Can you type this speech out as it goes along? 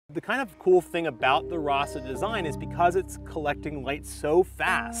The kind of cool thing about the RASA design is because it's collecting light so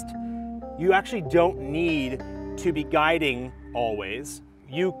fast, you actually don't need to be guiding always.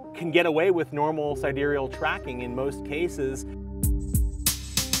 You can get away with normal sidereal tracking in most cases.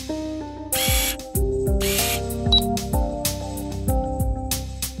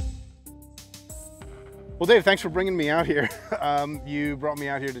 Well, Dave, thanks for bringing me out here. You brought me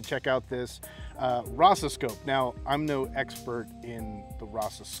out here to check out this RASA scope. Now, I'm no expert in the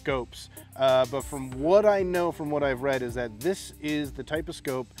RASA scopes, but from what I know, from what I've read, is that this is the type of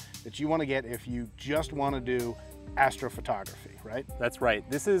scope that you want to get if you just want to do astrophotography, right? That's right.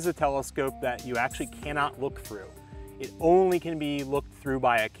 This is a telescope that you actually cannot look through. It only can be looked through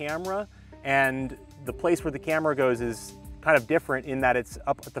by a camera, and the place where the camera goes is kind of different in that it's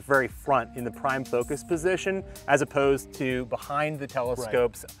up at the very front in the prime focus position, as opposed to behind the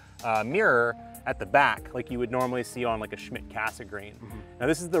telescope's mirror at the back, like you would normally see on like a Schmidt-Cassegrain. Now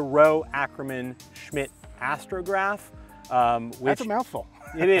this is the Roe-Ackerman-Schmidt astrograph. That's a mouthful.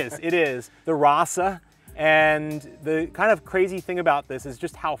 It is. The RASA. And the kind of crazy thing about this is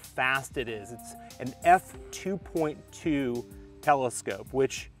just how fast it is. It's an f2.2 telescope,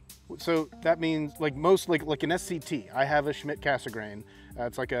 which... So that means like most, like an SCT. I have a Schmidt-Cassegrain.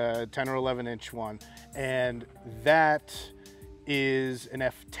 It's like a 10 or 11 inch one. And that is an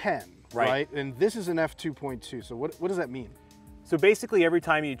f10, right? And this is an f2.2. So what does that mean? So basically every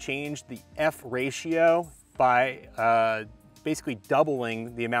time you change the f ratio by basically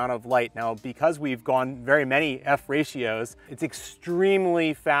doubling the amount of light. Now, because we've gone very many f ratios, it's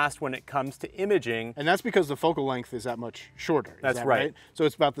extremely fast when it comes to imaging. And that's because the focal length is that much shorter. That's that right. So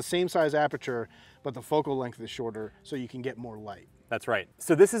it's about the same size aperture, but the focal length is shorter, so you can get more light. That's right.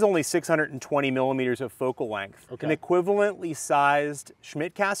 So this is only 620 millimeters of focal length. Okay. An equivalently sized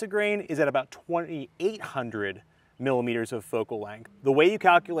Schmidt-Cassegrain is at about 2,800 millimeters of focal length. The way you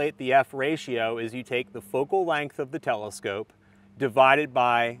calculate the f ratio is you take the focal length of the telescope divided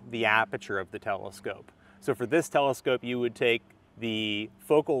by the aperture of the telescope. So for this telescope, you would take the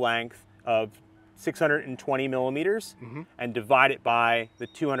focal length of 620 millimeters and divide it by the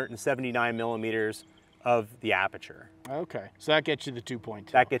 279 millimeters of the aperture. Okay, so that gets you the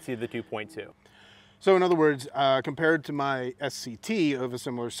 2.2. That gets you the 2.2. So in other words, compared to my SCT of a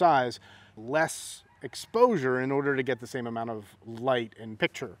similar size, less exposure in order to get the same amount of light and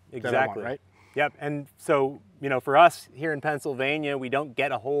picture that I want, right? Yep, and so, you know, for us here in Pennsylvania, we don't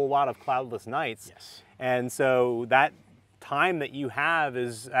get a whole lot of cloudless nights. Yes. And so that time that you have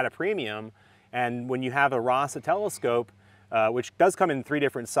is at a premium. And when you have a RASA telescope, which does come in 3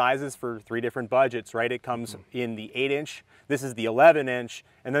 different sizes for 3 different budgets, right? It comes in the 8-inch, this is the 11-inch,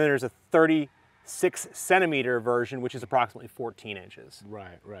 and then there's a 36-centimeter version, which is approximately 14 inches.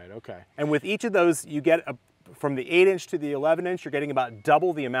 Right, okay. And with each of those, you get, from the 8-inch to the 11-inch, you're getting about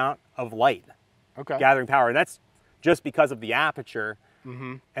double the amount of light gathering power. And that's just because of the aperture.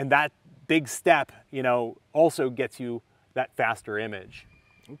 And that big step, you know, also gets you that faster image.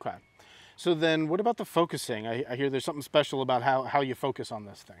 Okay. So then what about the focusing? I hear there's something special about how you focus on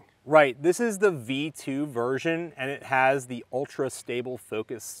this thing. Right, this is the V2 version, and it has the ultra stable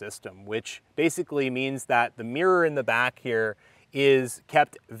focus system, which basically means that the mirror in the back here is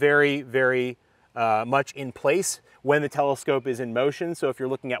kept very, very much in place when the telescope is in motion. So if you're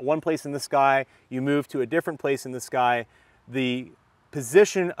looking at one place in the sky, you move to a different place in the sky, the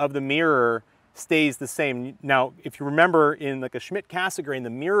position of the mirror stays the same. Now, if you remember in like a Schmidt-Cassegrain, the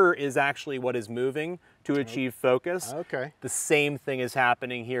mirror is actually what is moving to achieve focus. Okay. The same thing is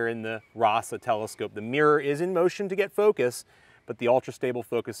happening here in the RASA telescope. The mirror is in motion to get focus, but the ultra stable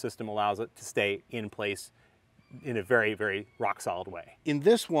focus system allows it to stay in place in a very, very rock solid way. In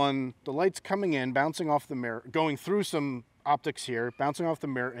this one, the light's coming in, bouncing off the mirror, going through some optics here, bouncing off the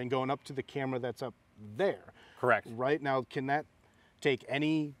mirror and going up to the camera that's up there. Correct. Right now, can that take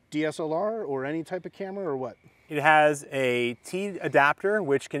any DSLR or any type of camera or what? It has a T adapter,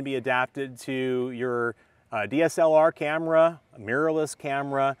 which can be adapted to your DSLR camera, a mirrorless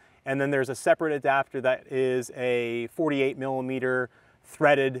camera, and then there's a separate adapter that is a 48 millimeter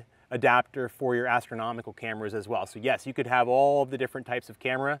threaded adapter for your astronomical cameras as well. So yes, you could have all of the different types of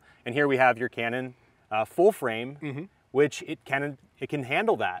camera, and here we have your Canon full frame, which it can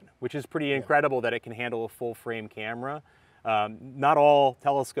handle that, which is pretty incredible that it can handle a full frame camera. Not all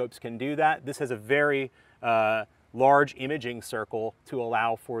telescopes can do that. This has a very large imaging circle to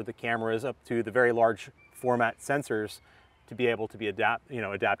allow for the cameras up to the very large format sensors to be able to be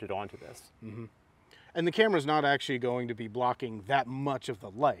adapted onto this. And the camera's not actually going to be blocking that much of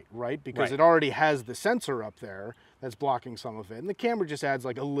the light, right? Because it already has the sensor up there that's blocking some of it. And the camera just adds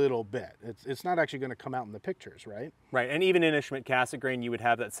like a little bit. It's not actually going to come out in the pictures, right? Right, and even in a Schmidt-Cassegrain, you would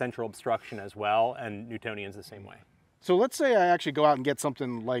have that central obstruction as well, and Newtonian's the same way. So let's say I actually go out and get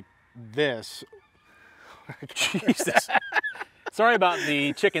something like this. Jesus. Sorry about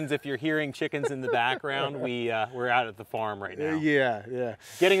the chickens. If you're hearing chickens in the background, we're out at the farm right now. Yeah.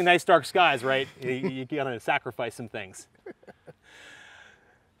 Getting a nice dark skies, right? You gotta sacrifice some things.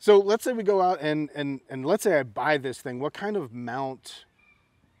 So let's say we go out and let's say I buy this thing. What kind of mount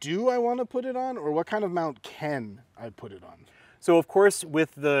do I want to put it on, or what kind of mount can I put it on? So of course,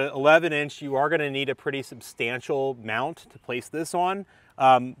 with the 11-inch, you are going to need a pretty substantial mount to place this on.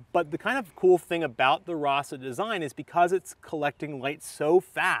 But the kind of cool thing about the RASA design is because it's collecting light so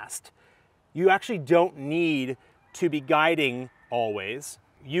fast, you actually don't need to be guiding always.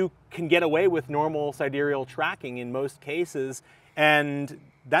 You can get away with normal sidereal tracking in most cases, and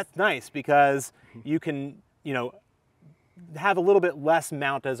that's nice because you can, have a little bit less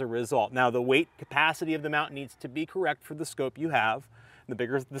mount as a result. Now, the weight capacity of the mount needs to be correct for the scope you have. The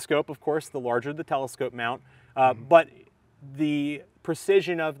bigger the scope, of course, the larger the telescope mount. But the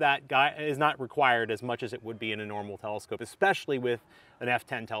precision of that is not required as much as it would be in a normal telescope, especially with an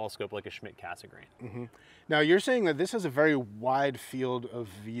f10 telescope like a Schmidt-Cassegrain. Now, you're saying that this has a very wide field of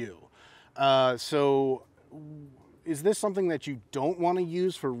view. So is this something that you don't want to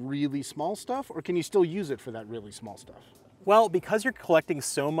use for really small stuff, or can you still use it for that really small stuff? Well, because you're collecting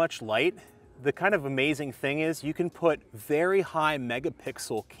so much light, the kind of amazing thing is you can put very high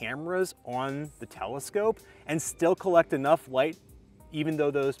megapixel cameras on the telescope and still collect enough light even though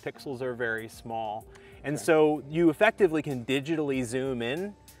those pixels are very small. And so you effectively can digitally zoom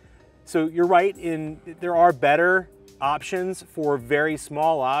in. So you're right, there are better options for very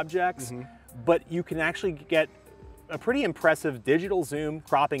small objects, but you can actually get a pretty impressive digital zoom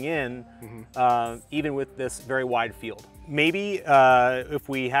cropping in even with this very wide field. Maybe if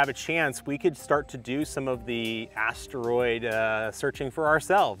we have a chance, we could start to do some of the asteroid searching for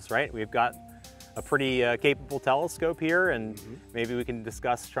ourselves, right? We've got a pretty capable telescope here, and maybe we can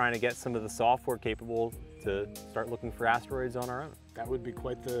discuss trying to get some of the software capable to start looking for asteroids on our own. That would be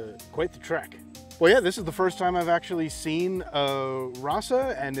quite the trek. Well, yeah, this is the first time I've actually seen a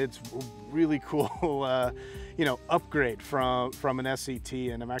RASA, and it's really cool, upgrade from an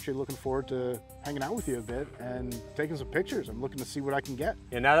SCT, and I'm actually looking forward to hanging out with you a bit and taking some pictures. I'm looking to see what I can get.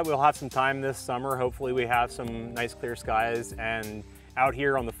 Yeah, now that we'll have some time this summer, hopefully we have some nice clear skies, and out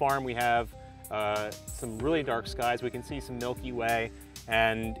here on the farm we have some really dark skies. We can see some Milky Way,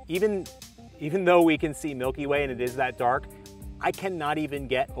 and even though we can see Milky Way and it is that dark, I cannot even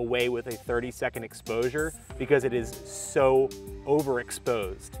get away with a 30-second exposure because it is so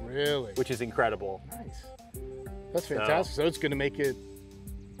overexposed. Really? Which is incredible. Nice. That's fantastic. So it's going to make it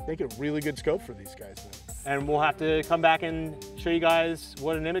a really good scope for these guys then. And we'll have to come back and show you guys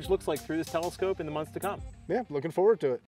what an image looks like through this telescope in the months to come. Yeah, looking forward to it.